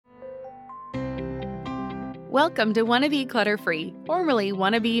Welcome to Wanna Be Clutter-Free, formerly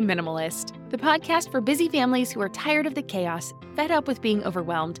Wanna Be Minimalist, the podcast for busy families who are tired of the chaos, fed up with being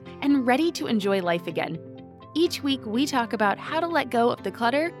overwhelmed, and ready to enjoy life again. Each week, we talk about how to let go of the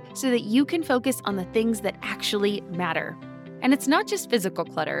clutter so that you can focus on the things that actually matter. And it's not just physical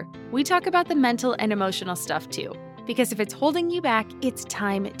clutter. We talk about the mental and emotional stuff too, because if it's holding you back, it's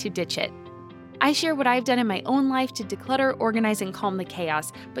time to ditch it. I share what I've done in my own life to declutter, organize, and calm the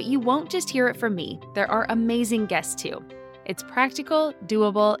chaos, but you won't just hear it from me. There are amazing guests too. It's practical,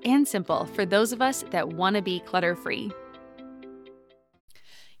 doable, and simple for those of us that want to be clutter-free.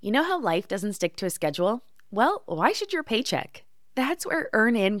 You know how life doesn't stick to a schedule? Well, why should your paycheck? That's where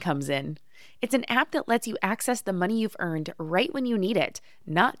EarnIn comes in. It's an app that lets you access the money you've earned right when you need it,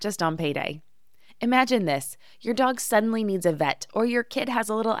 not just on payday. Imagine this, your dog suddenly needs a vet, or your kid has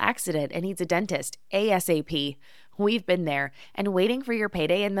a little accident and needs a dentist, ASAP. We've been there, and waiting for your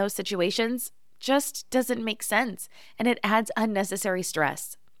payday in those situations just doesn't make sense, and it adds unnecessary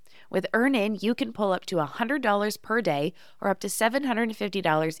stress. With EarnIn, you can pull up to $100 per day or up to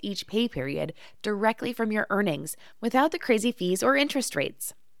 $750 each pay period directly from your earnings without the crazy fees or interest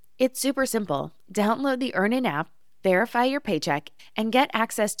rates. It's super simple. Download the EarnIn app, verify your paycheck, and get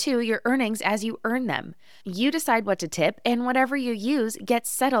access to your earnings as you earn them. You decide what to tip, and whatever you use gets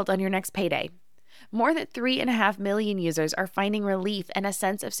settled on your next payday. More than 3.5 million users are finding relief and a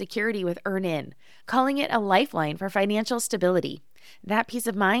sense of security with EarnIn, calling it a lifeline for financial stability. That peace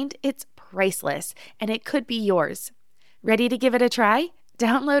of mind, it's priceless, and it could be yours. Ready to give it a try?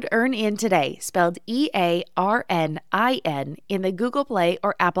 Download EarnIn today, spelled EARNIN, in the Google Play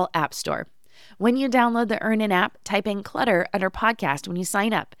or Apple App Store. When you download the EarnIn app, type in clutter under podcast when you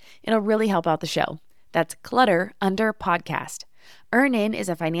sign up. It'll really help out the show. That's clutter under podcast. EarnIn is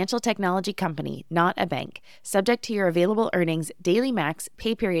a financial technology company, not a bank. Subject to your available earnings, daily max,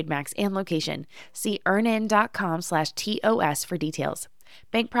 pay period max, and location. See earnin.com/TOS for details.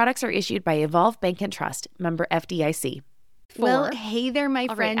 Bank products are issued by Evolve Bank and Trust, member FDIC. Well, hey there, my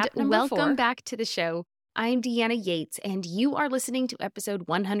friend. Welcome back to the show. I'm Deanna Yates, and you are listening to episode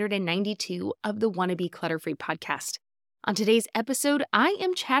 192 of the Wanna Be Clutter-Free podcast. On today's episode, I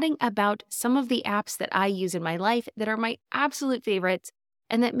am chatting about some of the apps that I use in my life that are my absolute favorites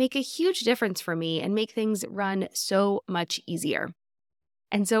and that make a huge difference for me and make things run so much easier.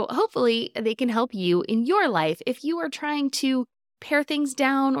 And so hopefully they can help you in your life if you are trying to pare things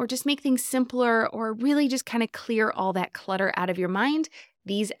down or just make things simpler or really just kind of clear all that clutter out of your mind.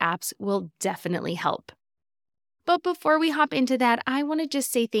 These apps will definitely help. But before we hop into that, I want to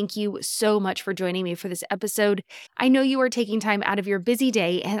just say thank you so much for joining me for this episode. I know you are taking time out of your busy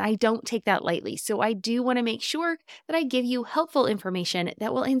day, and I don't take that lightly. So I do want to make sure that I give you helpful information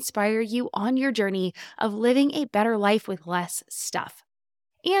that will inspire you on your journey of living a better life with less stuff.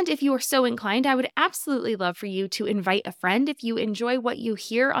 And if you are so inclined, I would absolutely love for you to invite a friend. If you enjoy what you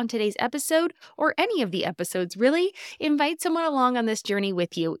hear on today's episode, or any of the episodes really, invite someone along on this journey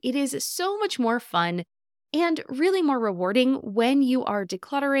with you. It is so much more fun and really more rewarding when you are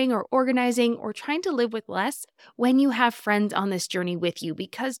decluttering or organizing or trying to live with less when you have friends on this journey with you.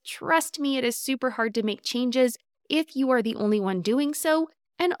 Because trust me, it is super hard to make changes if you are the only one doing so.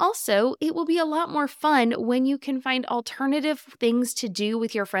 And also, it will be a lot more fun when you can find alternative things to do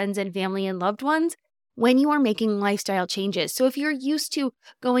with your friends and family and loved ones when you are making lifestyle changes. So if you're used to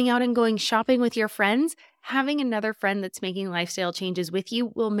going out and going shopping with your friends, having another friend that's making lifestyle changes with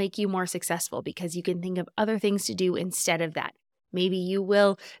you will make you more successful because you can think of other things to do instead of that. Maybe you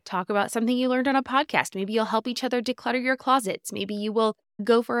will talk about something you learned on a podcast. Maybe you'll help each other declutter your closets. Maybe you will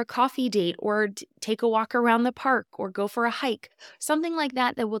go for a coffee date or take a walk around the park or go for a hike. Something like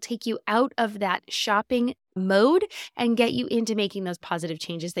that that will take you out of that shopping mode and get you into making those positive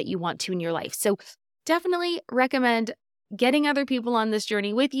changes that you want to in your life. So definitely recommend getting other people on this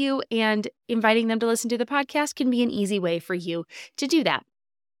journey with you, and inviting them to listen to the podcast can be an easy way for you to do that.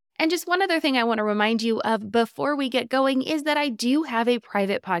 And just one other thing I want to remind you of before we get going is that I do have a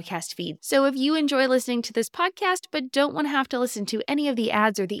private podcast feed. So if you enjoy listening to this podcast but don't want to have to listen to any of the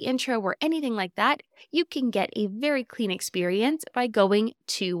ads or the intro or anything like that, you can get a very clean experience by going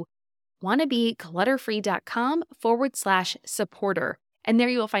to wannabeclutterfree.com/supporter. And there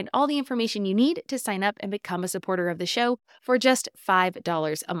you will find all the information you need to sign up and become a supporter of the show for just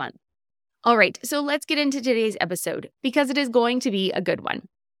 $5 a month. All right, so let's get into today's episode because it is going to be a good one.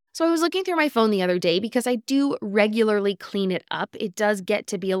 So I was looking through my phone the other day because I do regularly clean it up. It does get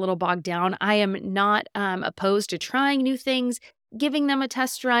to be a little bogged down. I am not opposed to trying new things, giving them a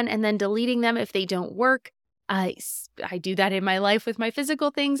test run, and then deleting them if they don't work. I do that in my life with my physical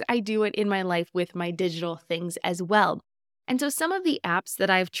things. I do it in my life with my digital things as well. And so some of the apps that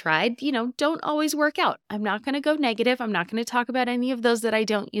I've tried, don't always work out. I'm not going to go negative. I'm not going to talk about any of those that I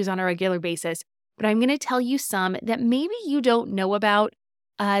don't use on a regular basis, but I'm going to tell you some that maybe you don't know about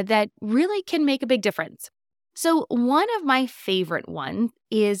that really can make a big difference. So one of my favorite ones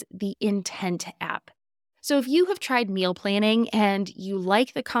is the Intent app. So if you have tried meal planning and you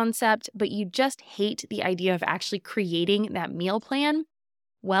like the concept, but you just hate the idea of actually creating that meal plan,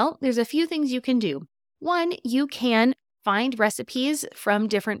 well, there's a few things you can do. One, you can find recipes from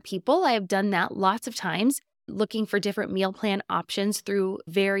different people. I have done that lots of times, looking for different meal plan options through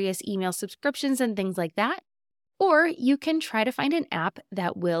various email subscriptions and things like that. Or you can try to find an app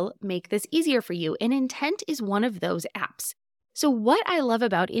that will make this easier for you. And Intent is one of those apps. So what I love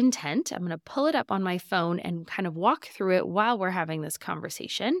about Intent, I'm going to pull it up on my phone and kind of walk through it while we're having this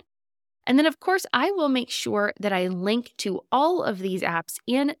conversation. And then, of course, I will make sure that I link to all of these apps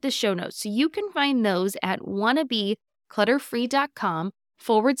in the show notes. So you can find those at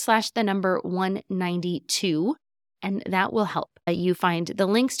wannabeclutterfree.com/192. And that will help you find the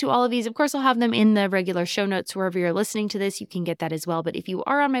links to all of these. Of course, I'll have them in the regular show notes wherever you're listening to this. You can get that as well. But if you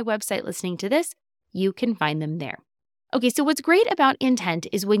are on my website listening to this, you can find them there. Okay, so what's great about Intent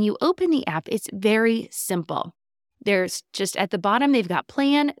is when you open the app, it's very simple. There's just at the bottom, they've got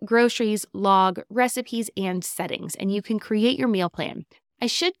plan, groceries, log, recipes, and settings, and you can create your meal plan. I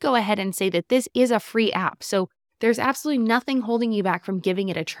should go ahead and say that this is a free app, so there's absolutely nothing holding you back from giving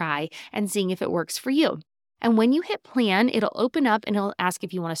it a try and seeing if it works for you. And when you hit plan, it'll open up and it'll ask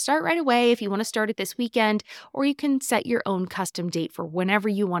if you want to start right away, if you want to start it this weekend, or you can set your own custom date for whenever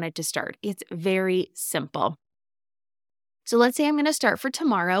you want it to start. It's very simple. So let's say I'm going to start for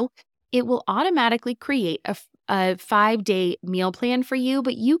tomorrow. It will automatically create a 5-day meal plan for you,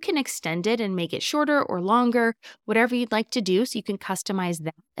 but you can extend it and make it shorter or longer, whatever you'd like to do. So you can customize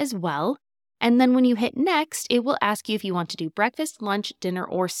that as well. And then when you hit next, it will ask you if you want to do breakfast, lunch, dinner,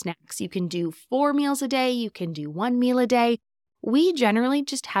 or snacks. You can do 4 meals a day. You can do 1 meal a day. We generally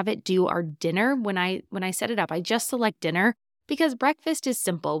just have it do our dinner. When I set it up, I just select dinner because breakfast is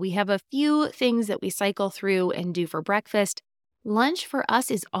simple. We have a few things that we cycle through and do for breakfast. Lunch for us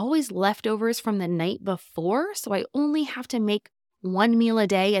is always leftovers from the night before, so I only have to make 1 meal a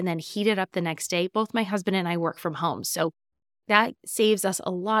day and then heat it up the next day. Both my husband and I work from home, so that saves us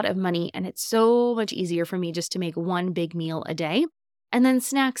a lot of money, and it's so much easier for me just to make 1 big meal a day. And then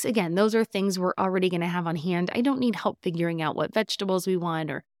snacks, again, those are things we're already going to have on hand. I don't need help figuring out what vegetables we want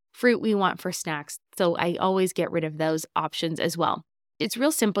or fruit we want for snacks, so I always get rid of those options as well. It's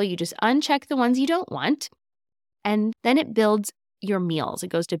real simple. You just uncheck the ones you don't want, and then it builds your meals. It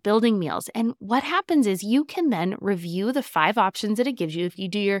goes to building meals. And what happens is you can then review the 5 options that it gives you if you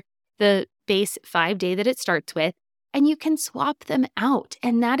do the base 5-day that it starts with, and you can swap them out.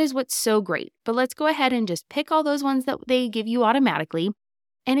 And that is what's so great. But let's go ahead and just pick all those ones that they give you automatically.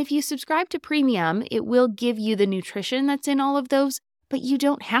 And if you subscribe to Premium, it will give you the nutrition that's in all of those, but you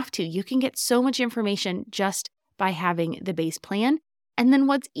don't have to. You can get so much information just by having the base plan. And then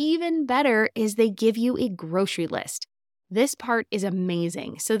what's even better is they give you a grocery list. This part is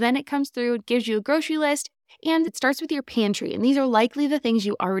amazing. So then it comes through, it gives you a grocery list, and it starts with your pantry. And these are likely the things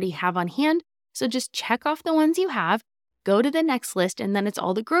you already have on hand. So just check off the ones you have, go to the next list, and then it's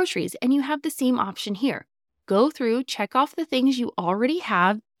all the groceries. And you have the same option here. Go through, check off the things you already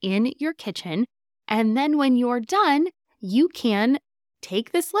have in your kitchen. And then when you're done, you can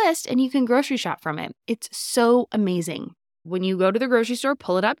take this list and you can grocery shop from it. It's so amazing. When you go to the grocery store,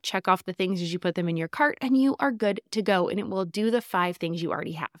 pull it up, check off the things as you put them in your cart, and you are good to go. And it will do the 5 things you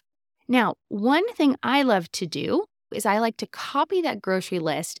already have. Now, one thing I love to do is I like to copy that grocery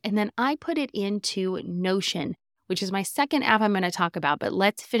list and then I put it into Notion, which is my second app I'm going to talk about, but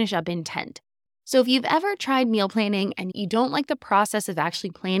let's finish up Intent. So if you've ever tried meal planning and you don't like the process of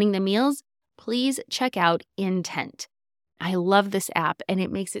actually planning the meals, please check out Intent. I love this app and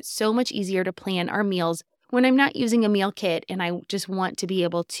it makes it so much easier to plan our meals when I'm not using a meal kit and I just want to be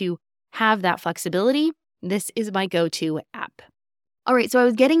able to have that flexibility. This is my go-to app. All right, so I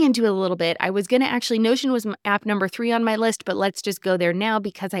was getting into it a little bit. I was going to actually, Notion was app number 3 on my list, but let's just go there now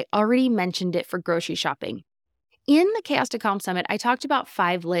because I already mentioned it for grocery shopping. In the Chaos to Calm Summit, I talked about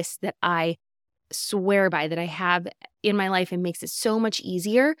 5 lists that I swear by, that I have in my life and makes it so much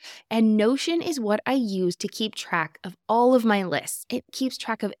easier. And Notion is what I use to keep track of all of my lists. It keeps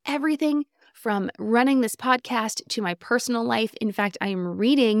track of everything from running this podcast to my personal life. In fact, I am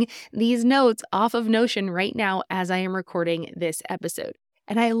reading these notes off of Notion right now as I am recording this episode.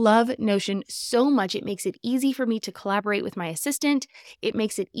 And I love Notion so much. It makes it easy for me to collaborate with my assistant. It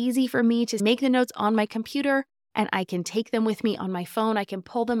makes it easy for me to make the notes on my computer, and I can take them with me on my phone. I can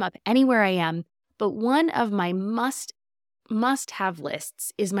pull them up anywhere I am. But one of my must-have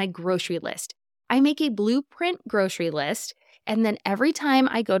lists is my grocery list. I make a blueprint grocery list, and then every time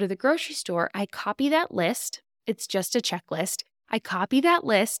I go to the grocery store, I copy that list. It's just a checklist. I copy that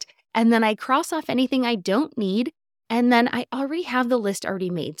list, and then I cross off anything I don't need, and then I already have the list already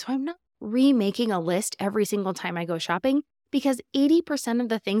made. So I'm not remaking a list every single time I go shopping, because 80% of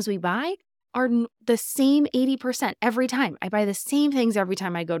the things we buy are the same 80% every time. I buy the same things every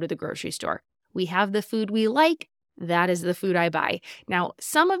time I go to the grocery store. We have the food we like. That is the food I buy. Now,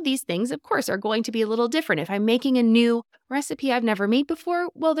 some of these things, of course, are going to be a little different. If I'm making a new recipe I've never made before,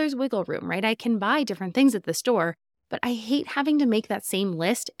 well, there's wiggle room, right? I can buy different things at the store, but I hate having to make that same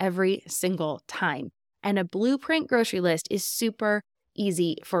list every single time. And a blueprint grocery list is super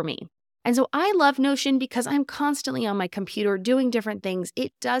easy for me. And so I love Notion because I'm constantly on my computer doing different things.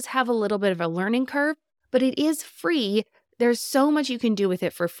 It does have a little bit of a learning curve, but it is free. There's so much you can do with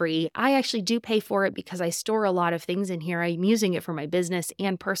it for free. I actually do pay for it because I store a lot of things in here. I'm using it for my business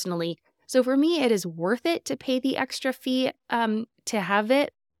and personally. So for me, it is worth it to pay the extra fee to have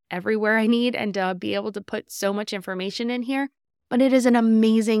it everywhere I need and to be able to put so much information in here. But it is an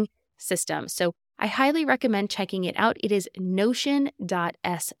amazing system. So I highly recommend checking it out. It is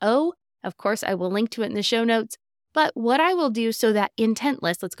notion.so. Of course, I will link to it in the show notes. But what I will do, so that intent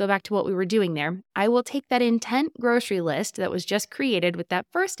list, let's go back to what we were doing there. I will take that intent grocery list that was just created with that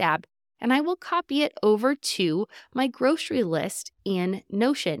first app, and I will copy it over to my grocery list in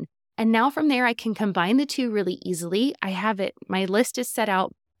Notion. And now from there, I can combine the two really easily. I have it, my list is set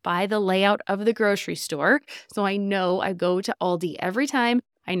out by the layout of the grocery store. So I know I go to Aldi every time.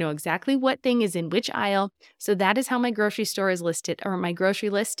 I know exactly what thing is in which aisle. So that is how my grocery store is listed, or my grocery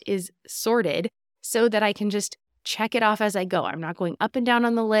list is sorted, so that I can just check it off as I go. I'm not going up and down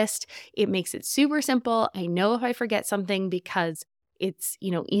on the list. It makes it super simple. I know if I forget something because it's,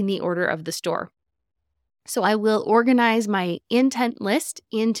 in the order of the store. So I will organize my intent list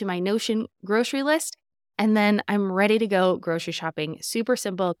into my Notion grocery list, and then I'm ready to go grocery shopping. Super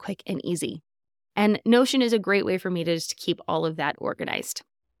simple, quick, and easy. And Notion is a great way for me to just keep all of that organized.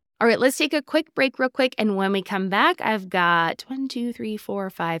 All right, let's take a quick break real quick. And when we come back, I've got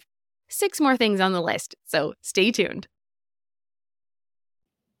 6 more things on the list. So stay tuned.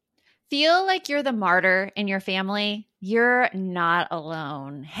 Feel like you're the martyr in your family? You're not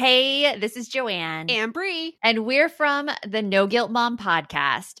alone. Hey, this is Joanne. And Brie. And we're from the No Guilt Mom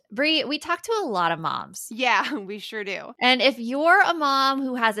podcast. Brie, we talk to a lot of moms. Yeah, we sure do. And if you're a mom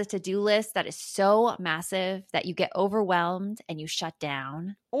who has a to-do list that is so massive that you get overwhelmed and you shut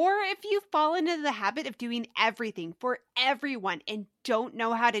down, or if you fall into the habit of doing everything for everyone and don't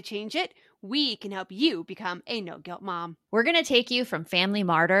know how to change it, we can help you become a no-guilt mom. We're going to take you from family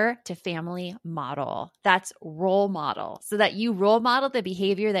martyr to family model. That's role model, so that you role model the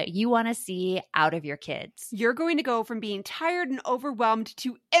behavior that you want to see out of your kids. You're going to go from being tired and overwhelmed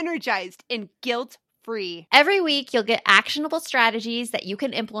to energized and guilt-free. Every week, you'll get actionable strategies that you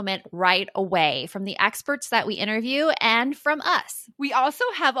can implement right away from the experts that we interview and from us. We also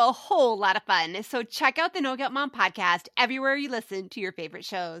have a whole lot of fun, so check out the No Guilt Mom podcast everywhere you listen to your favorite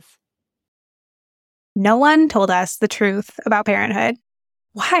shows. No one told us the truth about parenthood.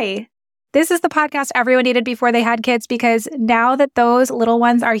 Why? This is the podcast everyone needed before they had kids, because now that those little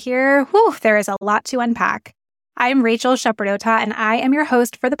ones are here, there is a lot to unpack. I'm Rachel Shepardota, and I am your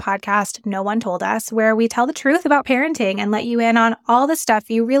host for the podcast No One Told Us, where we tell the truth about parenting and let you in on all the stuff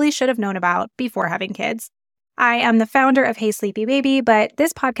you really should have known about before having kids. I am the founder of Hey Sleepy Baby, but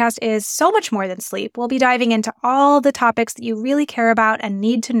this podcast is so much more than sleep. We'll be diving into all the topics that you really care about and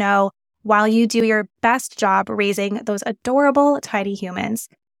need to know while you do your best job raising those adorable, tiny humans.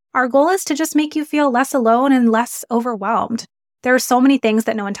 Our goal is to just make you feel less alone and less overwhelmed. There are so many things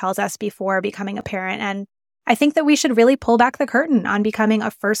that no one tells us before becoming a parent, and I think that we should really pull back the curtain on becoming a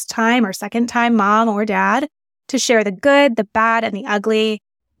first-time or second-time mom or dad to share the good, the bad, and the ugly.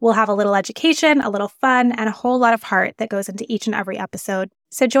 We'll have a little education, a little fun, and a whole lot of heart that goes into each and every episode.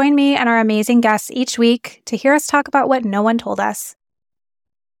 So join me and our amazing guests each week to hear us talk about what no one told us.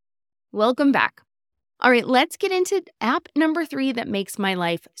 Welcome back. All right, let's get into app number 3 that makes my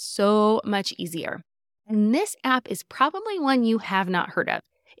life so much easier. And this app is probably one you have not heard of.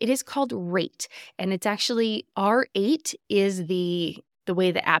 It is called Rate, and it's actually R8 is the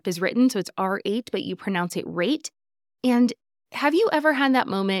way the app is written. So it's R8, but you pronounce it Rate. And have you ever had that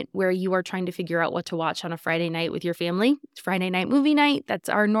moment where you are trying to figure out what to watch on a Friday night with your family? It's Friday night movie night. That's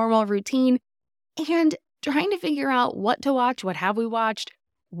our normal routine. And trying to figure out what to watch, what have we watched,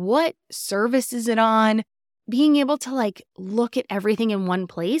 what service is it on, being able to look at everything in one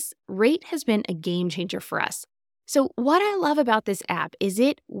place. Rate has been a game changer for us. So what I love about this app is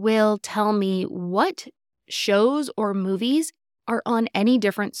it will tell me what shows or movies are on any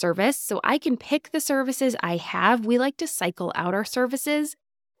different service. So I can pick the services I have. We like to cycle out our services.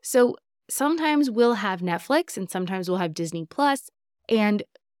 So sometimes we'll have Netflix and sometimes we'll have Disney Plus. And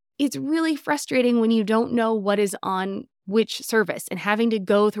it's really frustrating when you don't know what is on which service and having to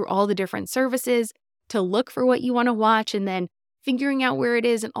go through all the different services to look for what you want to watch and then figuring out where it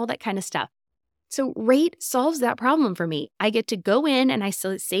is and all that kind of stuff. So Rate solves that problem for me. I get to go in and I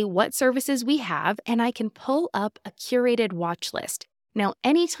say what services we have, and I can pull up a curated watch list. Now,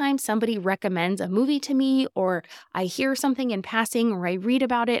 anytime somebody recommends a movie to me, or I hear something in passing, or I read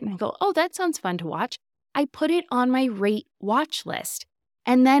about it and I go, oh, that sounds fun to watch, I put it on my Rate watch list.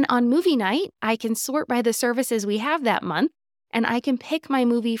 And then on movie night, I can sort by the services we have that month, and I can pick my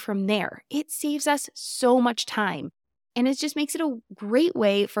movie from there. It saves us so much time. And it just makes it a great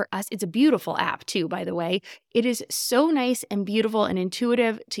way for us. It's a beautiful app too, by the way. It is so nice and beautiful and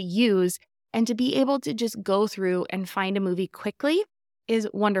intuitive to use, and to be able to just go through and find a movie quickly is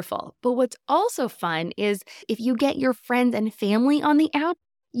wonderful. But what's also fun is if you get your friends and family on the app,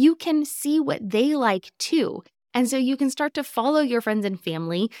 you can see what they like too. And so you can start to follow your friends and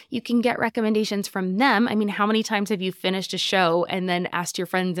family. You can get recommendations from them. I mean, how many times have you finished a show and then asked your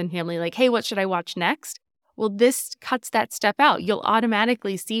friends and family like, hey, what should I watch next? Well, this cuts that step out. You'll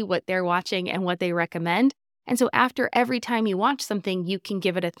automatically see what they're watching and what they recommend. And so after every time you watch something, you can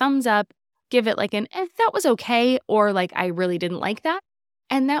give it a thumbs up, give it like that was okay, or like, I really didn't like that.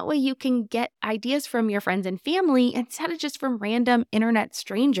 And that way you can get ideas from your friends and family instead of just from random internet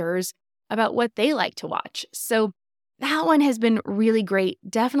strangers about what they like to watch. So that one has been really great.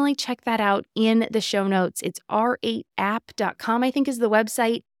 Definitely check that out in the show notes. It's r8app.com, I think is the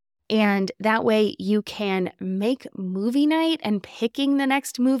website. And that way you can make movie night and picking the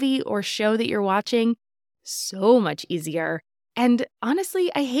next movie or show that you're watching so much easier. And honestly,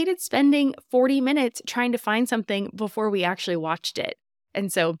 I hated spending 40 minutes trying to find something before we actually watched it.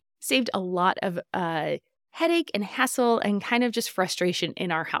 And so saved a lot of headache and hassle and kind of just frustration in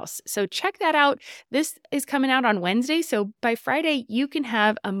our house. So check that out. This is coming out on Wednesday. So by Friday, you can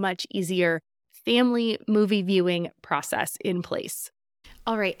have a much easier family movie viewing process in place.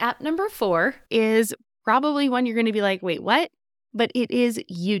 All right, app number 4 is probably one you're going to be like, wait, what? But it is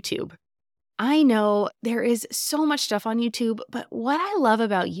YouTube. I know there is so much stuff on YouTube, but what I love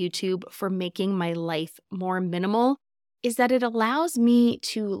about YouTube for making my life more minimal is that it allows me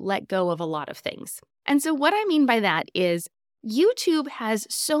to let go of a lot of things. And so what I mean by that is YouTube has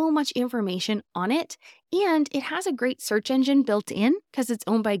so much information on it, and it has a great search engine built in because it's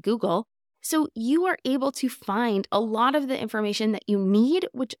owned by Google. So you are able to find a lot of the information that you need,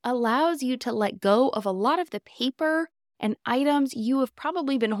 which allows you to let go of a lot of the paper and items you have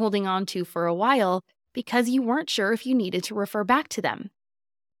probably been holding on to for a while because you weren't sure if you needed to refer back to them.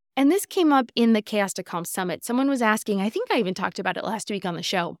 And this came up in the Chaos to Calm Summit. Someone was asking, I think I even talked about it last week on the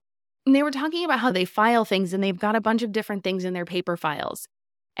show. And they were talking about how they file things and they've got a bunch of different things in their paper files.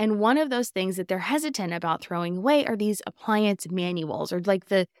 And one of those things that they're hesitant about throwing away are these appliance manuals, or like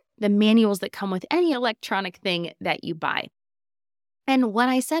the manuals that come with any electronic thing that you buy. And what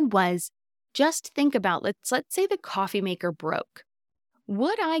I said was, just think about, let's say the coffee maker broke.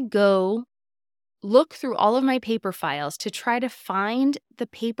 Would I go look through all of my paper files to try to find the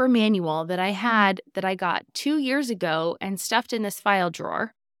paper manual that I got 2 years ago and stuffed in this file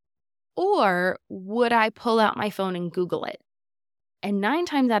drawer? Or would I pull out my phone and Google it? And 9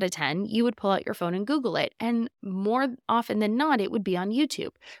 times out of 10, you would pull out your phone and Google it. And more often than not, it would be on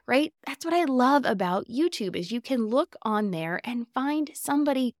YouTube, right? That's what I love about YouTube is you can look on there and find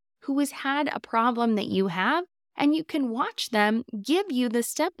somebody who has had a problem that you have, and you can watch them give you the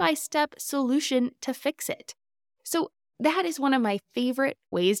step-by-step solution to fix it. So that is one of my favorite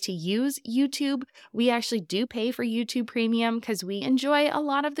ways to use YouTube. We actually do pay for YouTube Premium because we enjoy a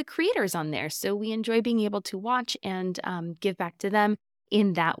lot of the creators on there. So we enjoy being able to watch and give back to them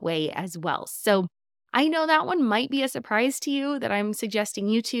in that way as well. So I know that one might be a surprise to you that I'm suggesting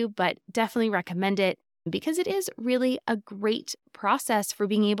YouTube, but definitely recommend it because it is really a great process for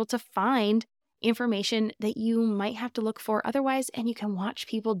being able to find information that you might have to look for otherwise, and you can watch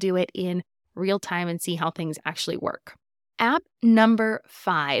people do it in real time and see how things actually work. App number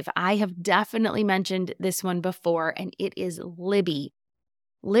 5, I have definitely mentioned this one before, and it is Libby.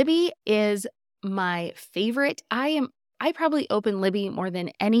 Libby is my favorite. I probably open Libby more than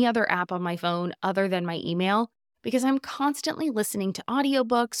any other app on my phone other than my email because I'm constantly listening to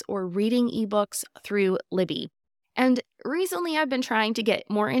audiobooks or reading ebooks through Libby. And recently I've been trying to get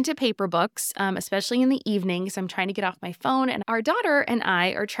more into paper books, especially in the evenings. I'm trying to get off my phone, and our daughter and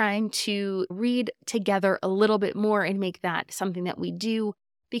I are trying to read together a little bit more and make that something that we do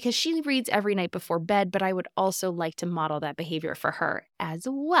because she reads every night before bed, but I would also like to model that behavior for her as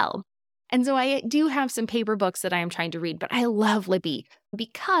well. And so I do have some paper books that I am trying to read, but I love Libby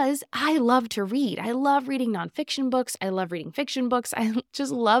because I love to read. I love reading nonfiction books. I love reading fiction books. I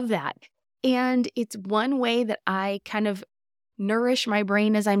just love that. And it's one way that I kind of nourish my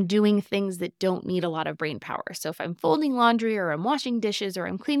brain as I'm doing things that don't need a lot of brain power. So if I'm folding laundry or I'm washing dishes or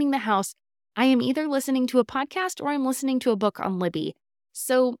I'm cleaning the house, I am either listening to a podcast or I'm listening to a book on Libby.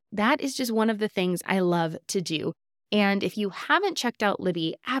 So that is just one of the things I love to do. And if you haven't checked out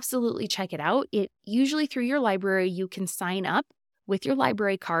Libby, absolutely check it out. It usually through your library, you can sign up with your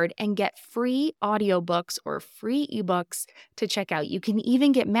library card and get free audiobooks or free ebooks to check out. You can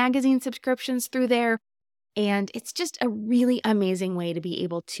even get magazine subscriptions through there. And it's just a really amazing way to be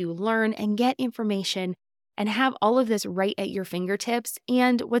able to learn and get information and have all of this right at your fingertips.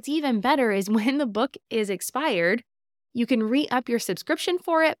 And what's even better is when the book is expired, you can re-up your subscription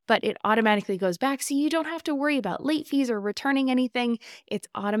for it, but it automatically goes back, so you don't have to worry about late fees or returning anything. It's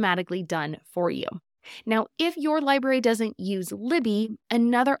automatically done for you. Now, if your library doesn't use Libby,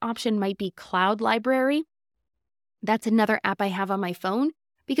 another option might be Cloud Library. That's another app I have on my phone,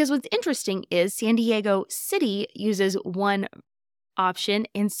 because what's interesting is San Diego City uses one option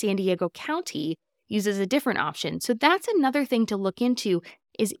and San Diego County uses a different option. So that's another thing to look into.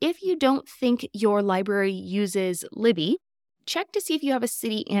 Is if you don't think your library uses Libby, check to see if you have a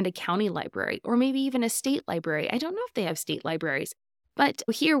city and a county library, or maybe even a state library. I don't know if they have state libraries, but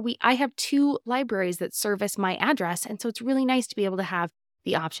here I have 2 libraries that service my address, and so it's really nice to be able to have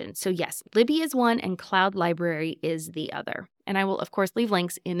the option. So yes, Libby is one and Cloud Library is the other. And I will, of course, leave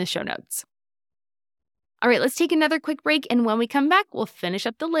links in the show notes. All right, let's take another quick break, and when we come back, we'll finish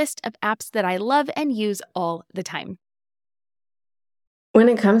up the list of apps that I love and use all the time. When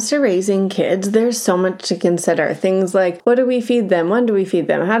it comes to raising kids, there's so much to consider. Things like, what do we feed them? When do we feed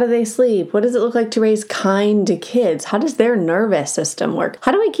them? How do they sleep? What does it look like to raise kind kids? How does their nervous system work?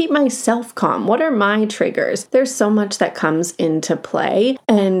 How do I keep myself calm? What are my triggers? There's so much that comes into play,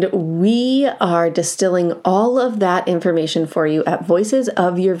 and we are distilling all of that information for you at Voices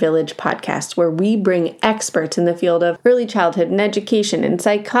of Your Village podcast, where we bring experts in the field of early childhood and education and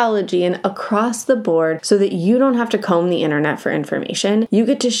psychology and across the board so that you don't have to comb the internet for information. You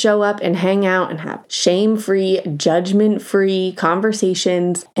get to show up and hang out and have shame-free, judgment-free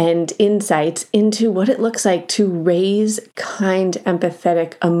conversations and insights into what it looks like to raise kind,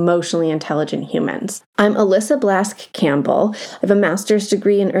 empathetic, emotionally intelligent humans. I'm Alyssa Blask Campbell. I have a master's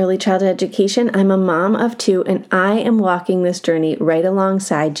degree in early childhood education. I'm a mom of 2, and I am walking this journey right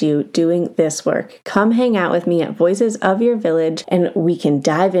alongside you doing this work. Come hang out with me at Voices of Your Village, and we can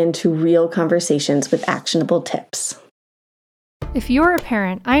dive into real conversations with actionable tips. If you're a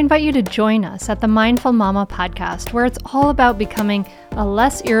parent, I invite you to join us at the Mindful Mama podcast, where it's all about becoming a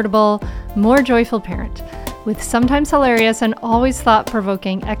less irritable, more joyful parent. With sometimes hilarious and always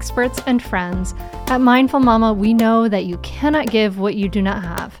thought-provoking experts and friends, at Mindful Mama, we know that you cannot give what you do not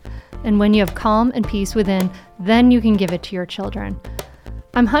have. And when you have calm and peace within, then you can give it to your children.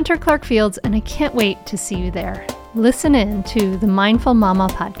 I'm Hunter Clark Fields, and I can't wait to see you there. Listen in to the Mindful Mama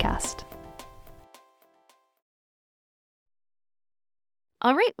podcast.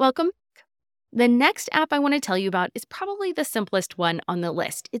 All right, welcome. The next app I want to tell you about is probably the simplest one on the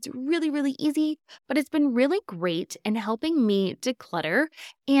list. It's really, really easy, but it's been really great in helping me declutter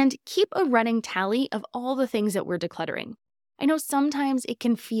and keep a running tally of all the things that we're decluttering. I know sometimes it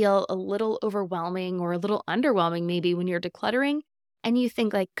can feel a little overwhelming or a little underwhelming maybe when you're decluttering and you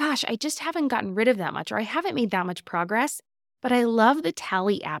think like, gosh, I just haven't gotten rid of that much or I haven't made that much progress. But I love the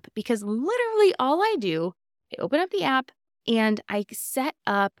Tally app because literally all I do, I open up the app and I set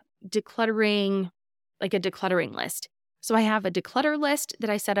up decluttering, like a decluttering list. So I have a declutter list that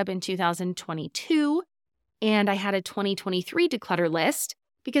I set up in 2022, and I had a 2023 declutter list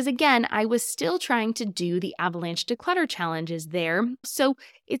because, again, I was still trying to do the Avalanche Declutter Challenges there. So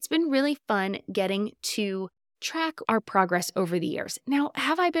it's been really fun getting to track our progress over the years. Now,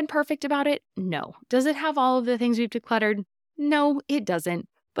 have I been perfect about it? No. Does it have all of the things we've decluttered? No, it doesn't.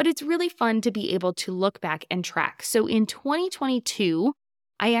 But it's really fun to be able to look back and track. So in 2022,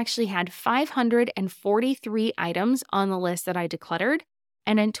 I actually had 543 items on the list that I decluttered.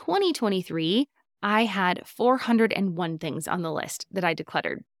 And in 2023, I had 401 things on the list that I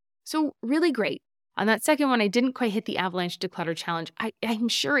decluttered. So really great. On that second one, I didn't quite hit the Avalanche Declutter Challenge. I'm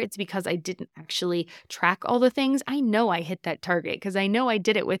sure it's because I didn't actually track all the things. I know I hit that target because I know I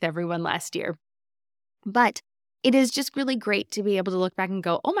did it with everyone last year. But it is just really great to be able to look back and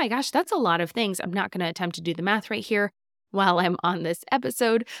go, oh my gosh, that's a lot of things. I'm not going to attempt to do the math right here, while I'm on this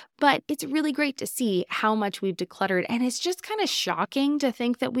episode, but it's really great to see how much we've decluttered. And it's just kind of shocking to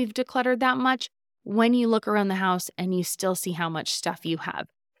think that we've decluttered that much when you look around the house and you still see how much stuff you have.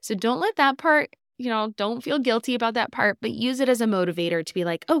 So don't let that part, don't feel guilty about that part, but use it as a motivator to be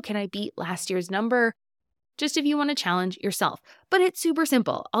like, oh, can I beat last year's number? Just if you want to challenge yourself. But it's super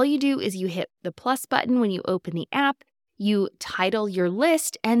simple. All you do is you hit the plus button when you open the app, you title your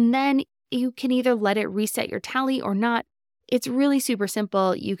list, and then you can either let it reset your tally or not. It's really super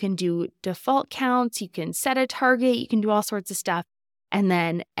simple. You can do default counts, you can set a target, you can do all sorts of stuff. And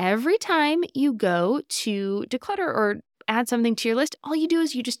then every time you go to declutter or add something to your list, all you do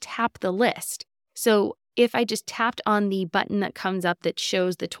is you just tap the list. So if I just tapped on the button that comes up that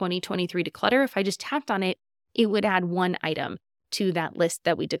shows the 2023 declutter, if I just tapped on it, it would add one item to that list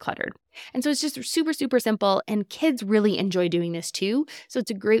that we decluttered. And so it's just super, super simple. And kids really enjoy doing this too. So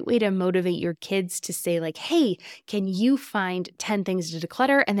it's a great way to motivate your kids to say like, hey, can you find 10 things to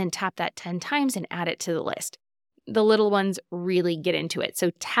declutter? And then tap that 10 times and add it to the list. The little ones really get into it.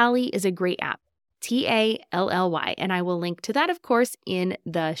 So Tally is a great app, Tally. And I will link to that, of course, in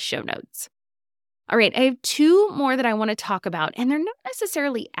the show notes. All right, I have two more that I want to talk about. And they're not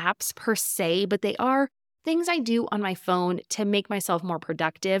necessarily apps per se, but they are things I do on my phone to make myself more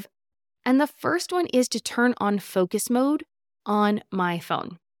productive. And the first one is to turn on focus mode on my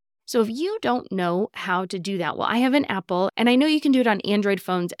phone. So if you don't know how to do that, well, I have an Apple, and I know you can do it on Android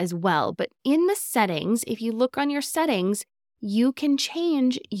phones as well. But in the settings, if you look on your settings, you can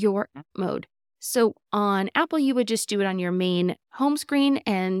change your app mode. So on Apple, you would just do it on your main home screen,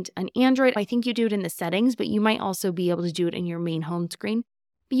 and on Android, I think you do it in the settings, but you might also be able to do it in your main home screen.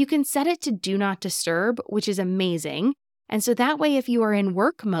 But you can set it to do not disturb, which is amazing. And so that way, if you are in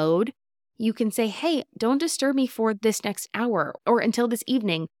work mode, you can say, hey, don't disturb me for this next hour or until this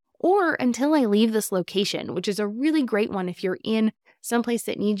evening or until I leave this location, which is a really great one if you're in someplace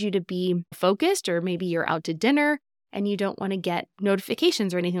that needs you to be focused, or maybe you're out to dinner and you don't want to get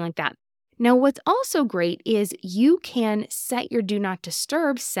notifications or anything like that. Now, what's also great is you can set your do not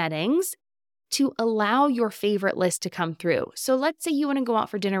disturb settings to allow your favorite list to come through. So let's say you want to go out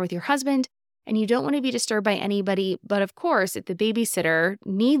for dinner with your husband and you don't want to be disturbed by anybody, but of course, if the babysitter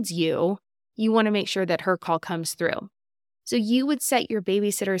needs you, you want to make sure that her call comes through. So you would set your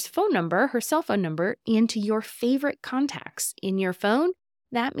babysitter's phone number, her cell phone number, into your favorite contacts in your phone.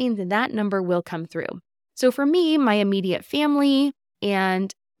 That means that number will come through. So for me, my immediate family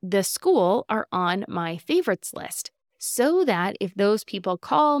and the school are on my favorites list so that if those people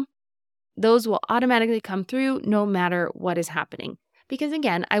call, those will automatically come through no matter what is happening. Because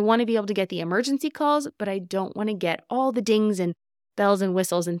again, I want to be able to get the emergency calls, but I don't want to get all the dings and bells and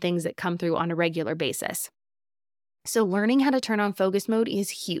whistles and things that come through on a regular basis. So learning how to turn on focus mode is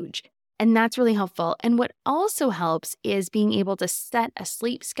huge, and that's really helpful. And what also helps is being able to set a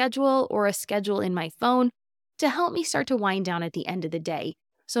sleep schedule or a schedule in my phone to help me start to wind down at the end of the day.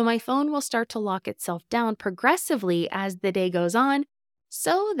 So my phone will start to lock itself down progressively as the day goes on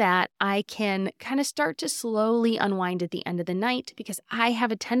so that I can kind of start to slowly unwind at the end of the night, because I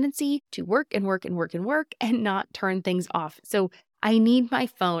have a tendency to work and not turn things off. So I need my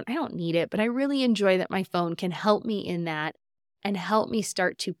phone. I don't need it, but I really enjoy that my phone can help me in that and help me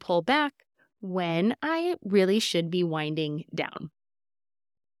start to pull back when I really should be winding down.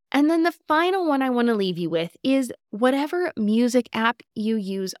 And then the final one I want to leave you with is whatever music app you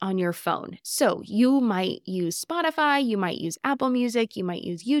use on your phone. So you might use Spotify, you might use Apple Music, you might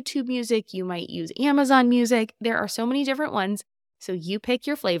use YouTube Music, you might use Amazon Music. There are so many different ones. So you pick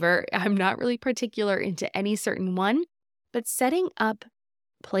your flavor. I'm not really particular into any certain one, but setting up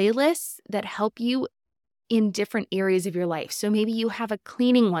playlists that help you in different areas of your life. So maybe you have a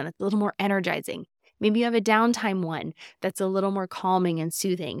cleaning one that's a little more energizing. Maybe you have a downtime one that's a little more calming and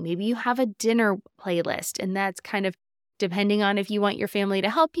soothing. Maybe you have a dinner playlist, and that's kind of depending on if you want your family to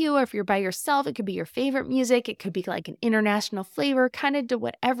help you or if you're by yourself. It could be your favorite music. It could be like an international flavor, kind of to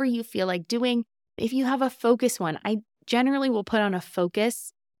whatever you feel like doing. If you have a focus one, I generally will put on a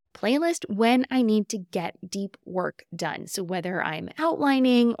focus playlist when I need to get deep work done. So whether I'm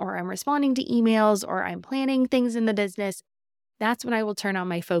outlining or I'm responding to emails or I'm planning things in the business, that's when I will turn on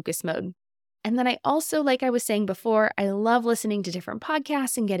my focus mode. And then I also, like I was saying before, I love listening to different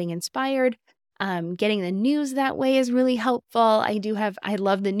podcasts and getting inspired. Getting the news that way is really helpful. I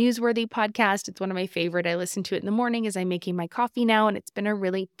love the Newsworthy podcast. It's one of my favorite. I listen to it in the morning as I'm making my coffee now, and it's been a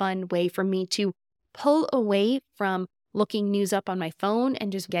really fun way for me to pull away from looking news up on my phone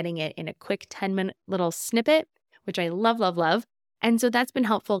and just getting it in a quick 10-minute little snippet, which I love, love, love. And so that's been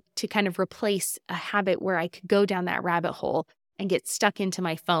helpful to kind of replace a habit where I could go down that rabbit hole and get stuck into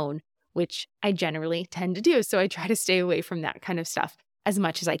my phone which I generally tend to do. So I try to stay away from that kind of stuff as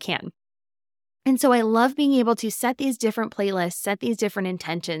much as I can. And so I love being able to set these different playlists, set these different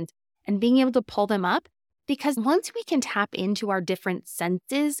intentions, and being able to pull them up, because once we can tap into our different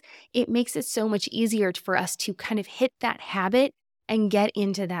senses, it makes it so much easier for us to kind of hit that habit and get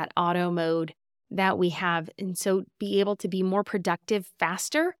into that auto mode that we have. And so be able to be more productive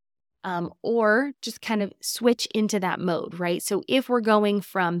faster, or just kind of switch into that mode, right? So if we're going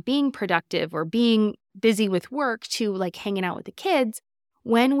from being productive or being busy with work to like hanging out with the kids,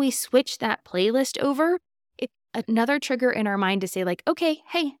 when we switch that playlist over, it's another trigger in our mind to say like, okay,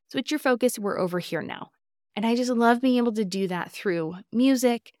 hey, switch your focus. We're over here now. And I just love being able to do that through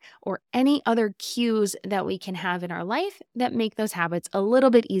music or any other cues that we can have in our life that make those habits a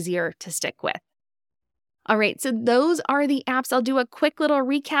little bit easier to stick with. All right, so those are the apps. I'll do a quick little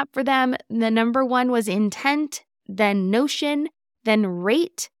recap for them. The number one was Intent, then Notion, then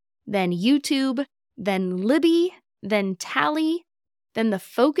Rate, then YouTube, then Libby, then Tally, then the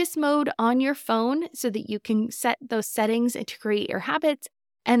focus mode on your phone so that you can set those settings to create your habits,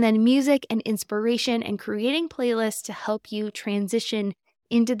 and then music and inspiration and creating playlists to help you transition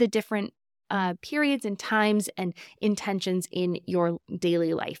into the different periods and times and intentions in your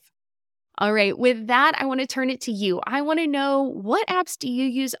daily life. All right, with that, I want to turn it to you. I want to know, what apps do you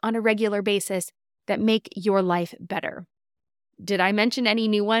use on a regular basis that make your life better? Did I mention any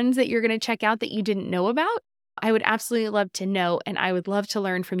new ones that you're going to check out that you didn't know about? I would absolutely love to know, and I would love to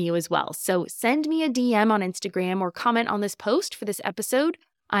learn from you as well. So send me a DM on Instagram or comment on this post for this episode.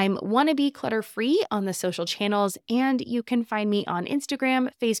 I'm Wannabe Clutter Free on the social channels, and you can find me on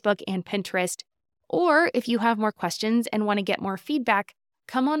Instagram, Facebook, and Pinterest. Or if you have more questions and want to get more feedback,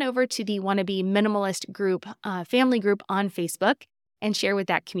 come on over to the Wannabe Minimalist group, family group on Facebook, and share with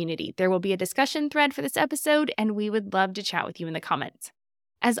that community. There will be a discussion thread for this episode, and we would love to chat with you in the comments.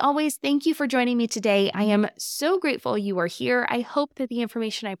 As always, thank you for joining me today. I am so grateful you are here. I hope that the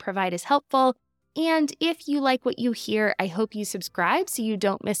information I provide is helpful. And if you like what you hear, I hope you subscribe so you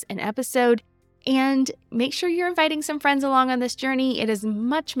don't miss an episode. And make sure you're inviting some friends along on this journey. It is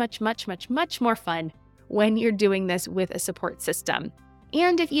much, much, much, much, much more fun when you're doing this with a support system.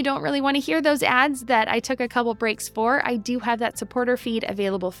 And if you don't really want to hear those ads that I took a couple breaks for, I do have that supporter feed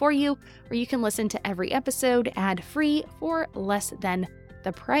available for you, where you can listen to every episode ad-free for less than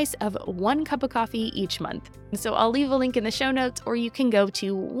the price of 1 cup of coffee each month. So I'll leave a link in the show notes, or you can go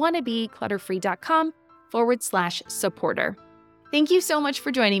to wannabeclutterfree.com/supporter. Thank you so much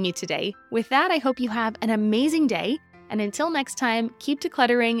for joining me today. With that, I hope you have an amazing day. And until next time, keep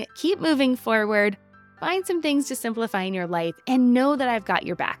decluttering, keep moving forward, find some things to simplify in your life, and know that I've got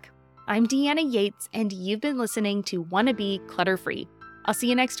your back. I'm Deanna Yates, and you've been listening to Wannabe Clutter Free. I'll see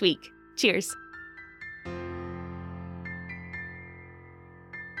you next week. Cheers.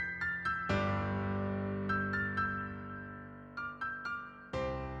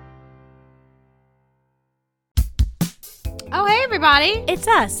 Oh, hey, everybody. It's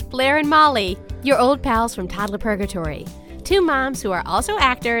us, Blair and Molly, your old pals from Toddler Purgatory. 2 moms who are also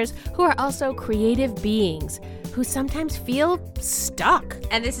actors, who are also creative beings, who sometimes feel stuck.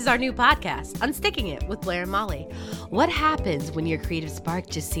 And this is our new podcast, Unsticking It with Blair and Molly. What happens when your creative spark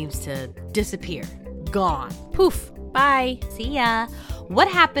just seems to disappear? Gone. Poof. Bye. See ya. What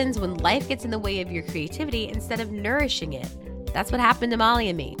happens when life gets in the way of your creativity instead of nourishing it? That's what happened to Molly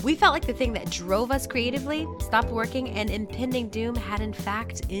and me. We felt like the thing that drove us creatively stopped working, and impending doom had in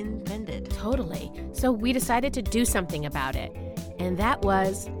fact impended. Totally. So we decided to do something about it. And that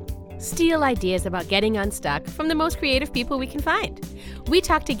was steal ideas about getting unstuck from the most creative people we can find. We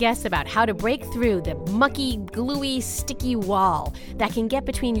talked to guests about how to break through the mucky, gluey, sticky wall that can get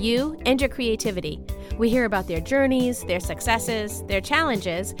between you and your creativity. We hear about their journeys, their successes, their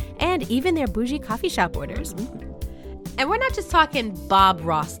challenges, and even their bougie coffee shop orders. And we're not just talking Bob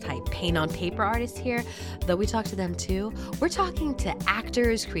Ross type paint on paper artists here, though we talk to them too. We're talking to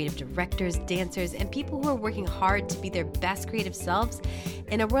actors, creative directors, dancers, and people who are working hard to be their best creative selves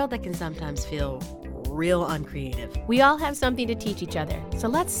in a world that can sometimes feel real uncreative. We all have something to teach each other, so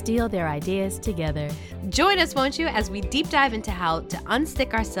let's steal their ideas together. Join us, won't you, as we deep dive into how to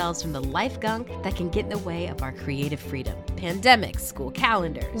unstick ourselves from the life gunk that can get in the way of our creative freedom. Pandemics, school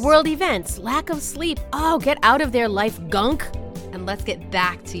calendars, world events, lack of sleep. Oh, get out of their life gunk. And let's get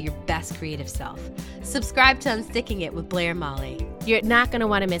back to your best creative self. Subscribe to Unsticking It with Blair and Molly. You're not going to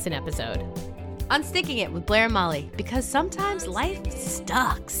want to miss an episode. Unsticking It with Blair and Molly, because sometimes life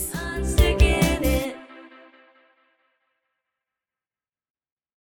sucks.